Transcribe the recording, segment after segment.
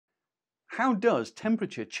How does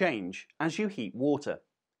temperature change as you heat water?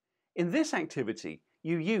 In this activity,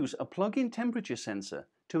 you use a plug-in temperature sensor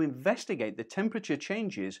to investigate the temperature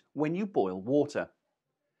changes when you boil water.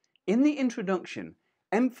 In the introduction,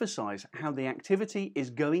 emphasize how the activity is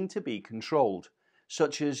going to be controlled,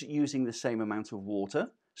 such as using the same amount of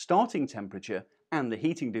water, starting temperature, and the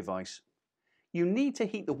heating device. You need to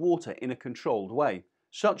heat the water in a controlled way,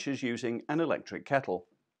 such as using an electric kettle.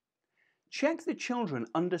 Check the children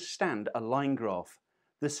understand a line graph,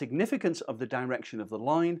 the significance of the direction of the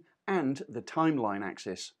line and the timeline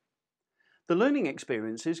axis. The learning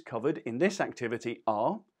experiences covered in this activity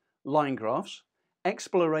are line graphs,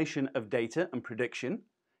 exploration of data and prediction,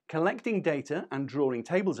 collecting data and drawing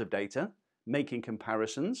tables of data, making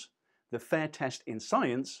comparisons, the fair test in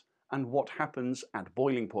science, and what happens at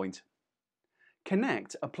boiling point.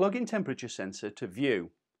 Connect a plug-in temperature sensor to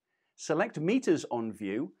view. Select meters on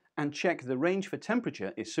view and check the range for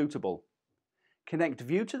temperature is suitable. Connect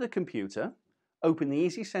view to the computer, open the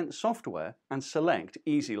EasySense software and select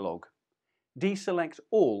EasyLog. Deselect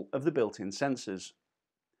all of the built-in sensors.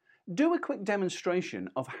 Do a quick demonstration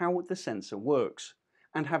of how the sensor works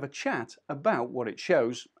and have a chat about what it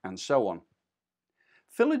shows and so on.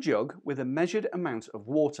 Fill a jug with a measured amount of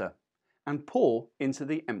water and pour into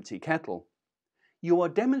the empty kettle. You are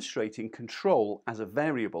demonstrating control as a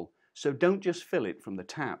variable, so don't just fill it from the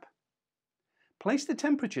tap. Place the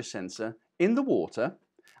temperature sensor in the water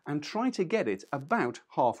and try to get it about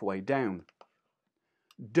halfway down.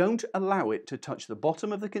 Don't allow it to touch the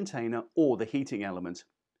bottom of the container or the heating element.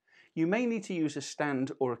 You may need to use a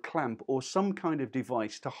stand or a clamp or some kind of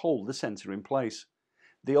device to hold the sensor in place.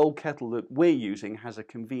 The old kettle that we're using has a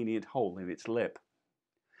convenient hole in its lip.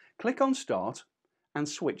 Click on Start and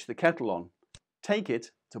switch the kettle on. Take it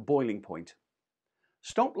to boiling point.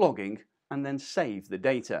 Stop logging and then save the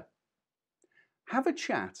data. Have a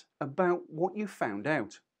chat about what you found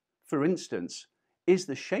out. For instance, is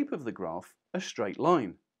the shape of the graph a straight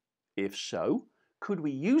line? If so, could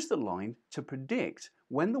we use the line to predict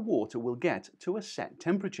when the water will get to a set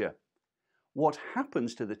temperature? What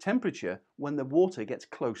happens to the temperature when the water gets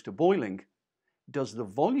close to boiling? Does the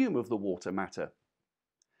volume of the water matter?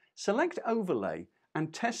 Select Overlay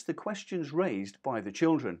and test the questions raised by the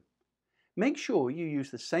children. Make sure you use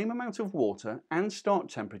the same amount of water and start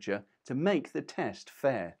temperature to make the test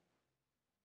fair.